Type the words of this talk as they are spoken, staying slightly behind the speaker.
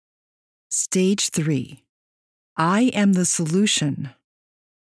Stage 3. I am the solution.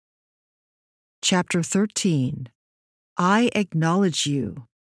 Chapter 13. I acknowledge you.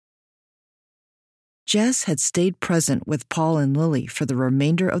 Jess had stayed present with Paul and Lily for the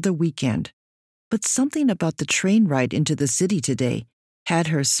remainder of the weekend, but something about the train ride into the city today had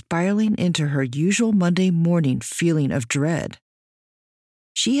her spiraling into her usual Monday morning feeling of dread.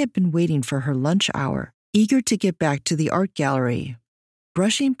 She had been waiting for her lunch hour, eager to get back to the art gallery.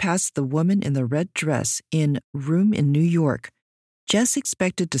 Brushing past the woman in the red dress in Room in New York, Jess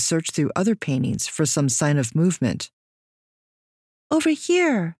expected to search through other paintings for some sign of movement. "Over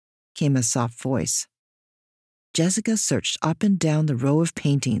here," came a soft voice. Jessica searched up and down the row of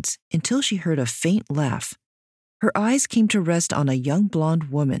paintings until she heard a faint laugh. Her eyes came to rest on a young blonde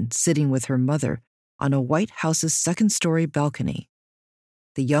woman sitting with her mother on a White House's second-story balcony.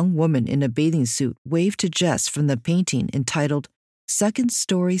 The young woman in a bathing suit waved to Jess from the painting entitled Second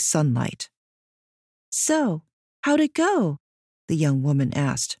Story Sunlight. "So, how'd it go?" the young woman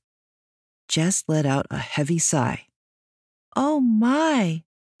asked. Jess let out a heavy sigh. "Oh my,"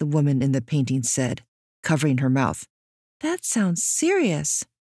 the woman in the painting said, covering her mouth. "That sounds serious."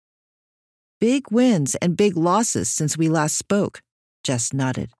 "Big wins and big losses since we last spoke," Jess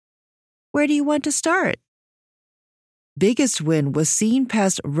nodded. "Where do you want to start?" "Biggest win was seeing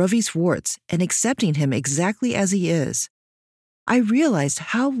past Ravi's warts and accepting him exactly as he is. I realized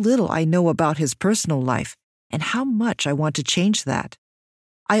how little I know about his personal life and how much I want to change that.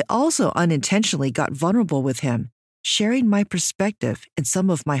 I also unintentionally got vulnerable with him, sharing my perspective and some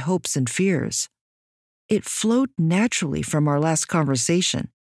of my hopes and fears. It flowed naturally from our last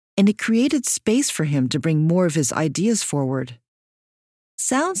conversation, and it created space for him to bring more of his ideas forward."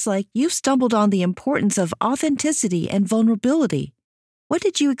 "Sounds like you've stumbled on the importance of authenticity and vulnerability. What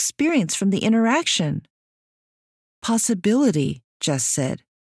did you experience from the interaction?" "Possibility," Jess said.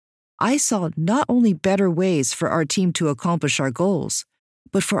 "I saw not only better ways for our team to accomplish our goals,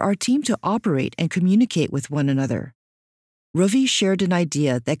 but for our team to operate and communicate with one another. Ravi shared an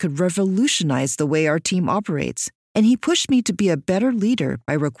idea that could revolutionize the way our team operates, and he pushed me to be a better leader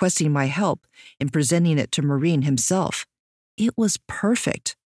by requesting my help in presenting it to Maureen himself. It was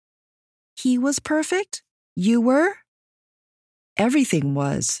perfect." "He was perfect? You were?" "Everything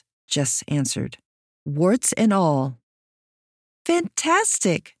was," Jess answered. "Warts and all."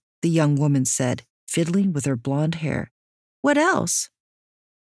 "Fantastic," the young woman said, fiddling with her blonde hair. "What else?"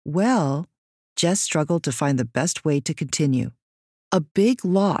 "Well," Jess struggled to find the best way to continue. "A big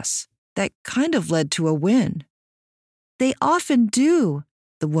loss that kind of led to a win." "They often do,"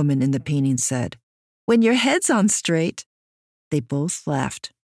 the woman in the painting said. "When your head's on straight." They both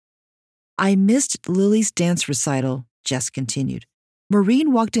laughed. "I missed Lily's dance recital," Jess continued.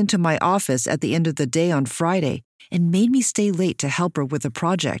 "Maureen walked into my office at the end of the day on Friday and made me stay late to help her with a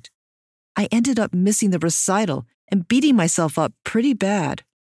project. I ended up missing the recital and beating myself up pretty bad.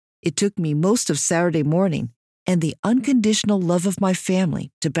 It took me most of Saturday morning and the unconditional love of my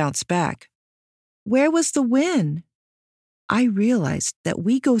family to bounce back." "Where was the win?" "I realized that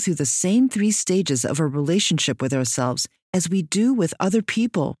we go through the same 3 stages of a relationship with ourselves as we do with other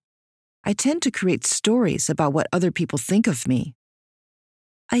people. I tend to create stories about what other people think of me."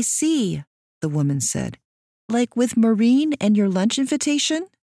 "I see," the woman said. "Like with Maureen and your lunch invitation?"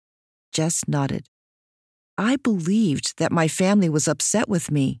 Jess nodded. "I believed that my family was upset with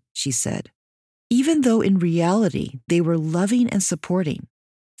me," she said, "even though in reality they were loving and supporting.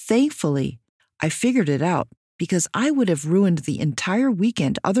 Thankfully, I figured it out because I would have ruined the entire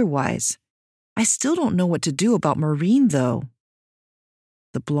weekend otherwise. I still don't know what to do about Maureen, though."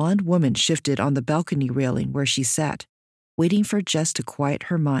 The blonde woman shifted on the balcony railing where she sat, waiting for Jess to quiet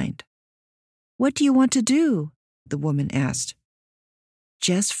her mind. "What do you want to do?" the woman asked.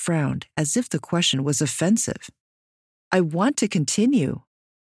 Jess frowned as if the question was offensive. "I want to continue."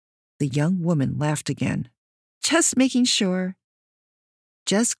 The young woman laughed again. "Just making sure."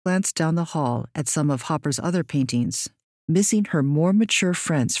 Jess glanced down the hall at some of Hopper's other paintings, missing her more mature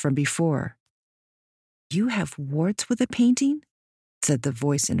friends from before. "You have warts with a painting?" said the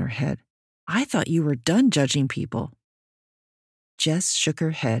voice in her head. "I thought you were done judging people." Jess shook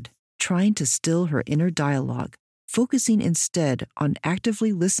her head, trying to still her inner dialogue, focusing instead on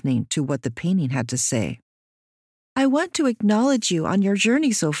actively listening to what the painting had to say. "I want to acknowledge you on your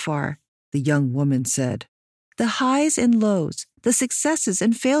journey so far," the young woman said. "The highs and lows, the successes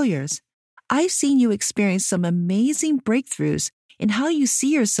and failures. I've seen you experience some amazing breakthroughs in how you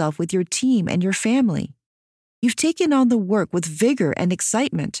see yourself with your team and your family. You've taken on the work with vigor and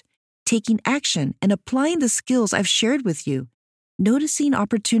excitement, taking action and applying the skills I've shared with you, noticing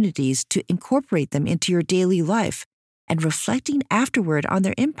opportunities to incorporate them into your daily life, and reflecting afterward on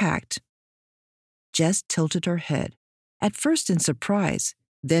their impact. Jess tilted her head, at first in surprise,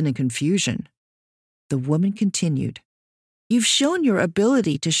 then in confusion. The woman continued, "You've shown your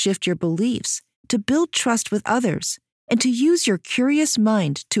ability to shift your beliefs, to build trust with others, and to use your curious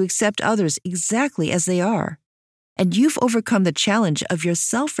mind to accept others exactly as they are. And you've overcome the challenge of your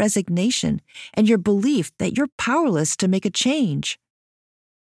self-resignation and your belief that you're powerless to make a change."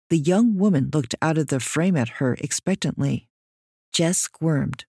 The young woman looked out of the frame at her expectantly. Jess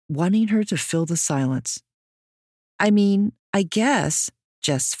squirmed, wanting her to fill the silence. I guess,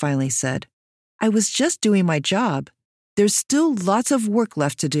 Jess finally said. "I was just doing my job. There's still lots of work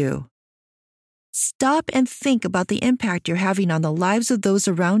left to do." "Stop and think about the impact you're having on the lives of those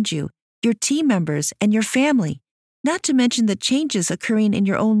around you, your team members, and your family, not to mention the changes occurring in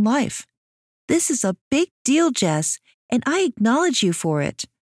your own life. This is a big deal, Jess, and I acknowledge you for it."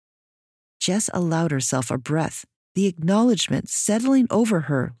 Jess allowed herself a breath, the acknowledgement settling over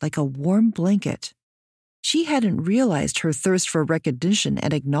her like a warm blanket. She hadn't realized her thirst for recognition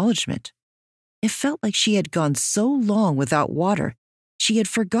and acknowledgement. It felt like she had gone so long without water, she had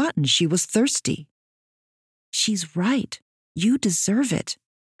forgotten she was thirsty. "She's right. You deserve it."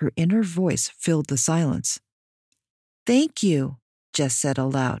 Her inner voice filled the silence. "Thank you," Jess said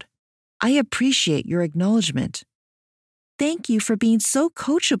aloud. "I appreciate your acknowledgement." "Thank you for being so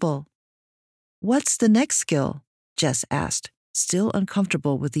coachable." "What's the next skill?" Jess asked, still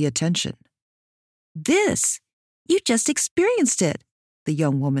uncomfortable with the attention. "This! You just experienced it," the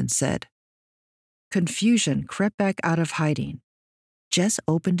young woman said. Confusion crept back out of hiding. Jess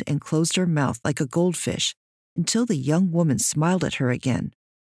opened and closed her mouth like a goldfish until the young woman smiled at her again.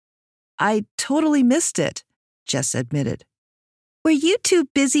 "I totally missed it," Jess admitted. "Were you too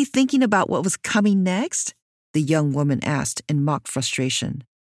busy thinking about what was coming next?" the young woman asked in mock frustration.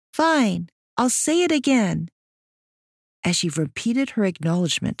 "Fine, I'll say it again." As she repeated her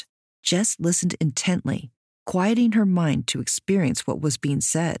acknowledgement, Jess listened intently, quieting her mind to experience what was being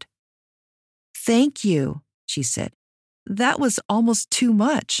said. "Thank you," she said. "That was almost too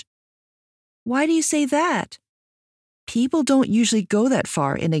much." "Why do you say that?" "People don't usually go that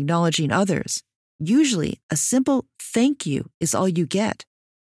far in acknowledging others. Usually, a simple thank you is all you get."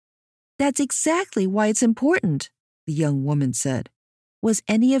 "That's exactly why it's important," the young woman said. "Was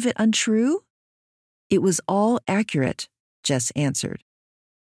any of it untrue?" "It was all accurate," Jess answered.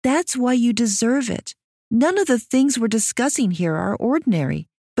 "That's why you deserve it. None of the things we're discussing here are ordinary,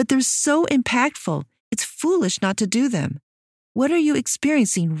 but they're so impactful, it's foolish not to do them. What are you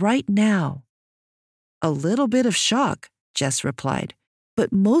experiencing right now?" "A little bit of shock," Jess replied,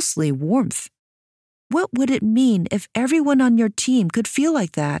 "but mostly warmth." "What would it mean if everyone on your team could feel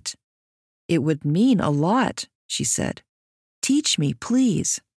like that?" "It would mean a lot," she said. "Teach me,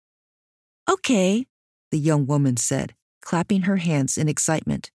 please." "Okay," the young woman said, clapping her hands in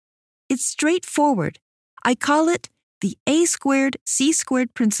excitement. "It's straightforward. I call it the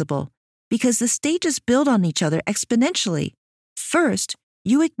A²C² principle because the stages build on each other exponentially. First,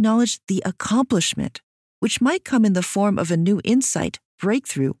 you acknowledge the accomplishment, which might come in the form of a new insight,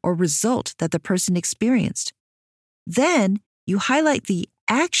 breakthrough, or result that the person experienced. Then, you highlight the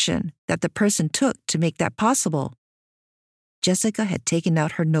action that the person took to make that possible. Jessica had taken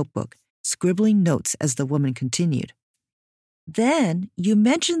out her notebook, scribbling notes as the woman continued. Then, you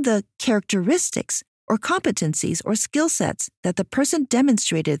mention the characteristics or competencies or skill sets that the person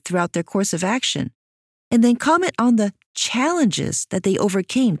demonstrated throughout their course of action, and then comment on the challenges that they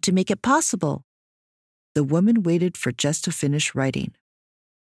overcame to make it possible. The woman waited for Jess to finish writing.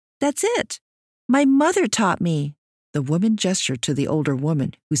 "That's it. My mother taught me." The woman gestured to the older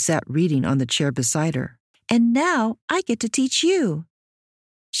woman who sat reading on the chair beside her. "And now I get to teach you."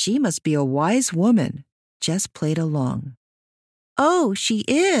 "She must be a wise woman." Jess played along. "Oh, she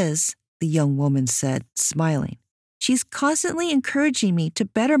is," the young woman said, smiling. "She's constantly encouraging me to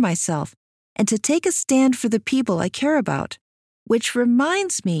better myself and to take a stand for the people I care about. Which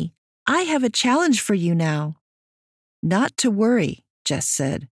reminds me, I have a challenge for you now." "Not to worry," Jess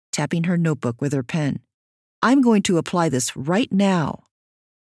said, tapping her notebook with her pen. "I'm going to apply this right now."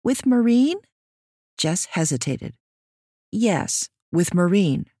 "With Maureen?" Jess hesitated. "Yes, with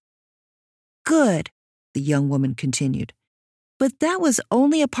Maureen." "Good," the young woman continued. "But that was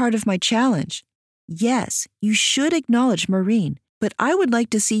only a part of my challenge. Yes, you should acknowledge Maureen, but I would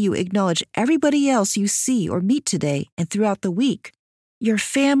like to see you acknowledge everybody else you see or meet today and throughout the week. Your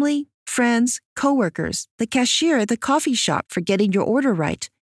family, friends, coworkers, the cashier at the coffee shop for getting your order right.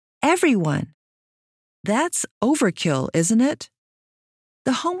 Everyone." "That's overkill, isn't it?"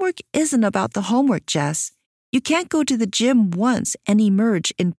 "The homework isn't about the homework, Jess. You can't go to the gym once and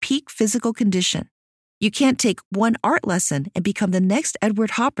emerge in peak physical condition. You can't take one art lesson and become the next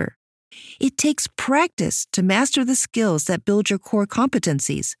Edward Hopper. It takes practice to master the skills that build your core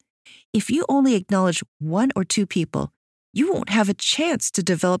competencies. If you only acknowledge one or two people, you won't have a chance to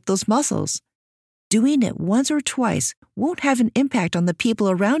develop those muscles. Doing it once or twice won't have an impact on the people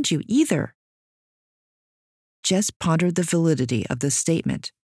around you either. Jess pondered the validity of this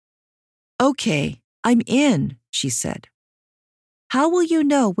statement. Okay, I'm in, she said. How will you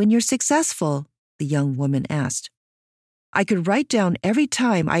know when you're successful? The young woman asked. I could write down every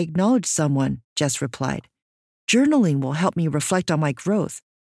time I acknowledge someone, Jess replied. Journaling will help me reflect on my growth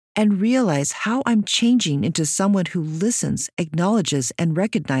and realize how I'm changing into someone who listens, acknowledges, and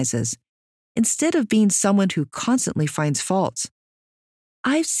recognizes, instead of being someone who constantly finds faults.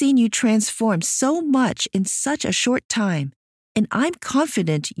 I've seen you transform so much in such a short time, and I'm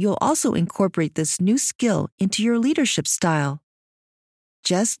confident you'll also incorporate this new skill into your leadership style.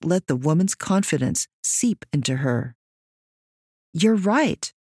 Jess let the woman's confidence seep into her. You're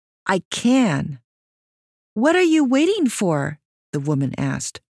right. I can. What are you waiting for? The woman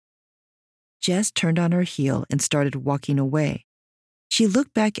asked. Jess turned on her heel and started walking away. She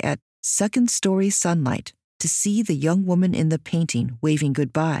looked back at second-story sunlight to see the young woman in the painting waving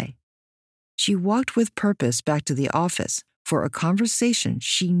goodbye. She walked with purpose back to the office for a conversation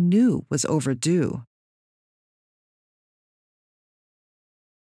she knew was overdue.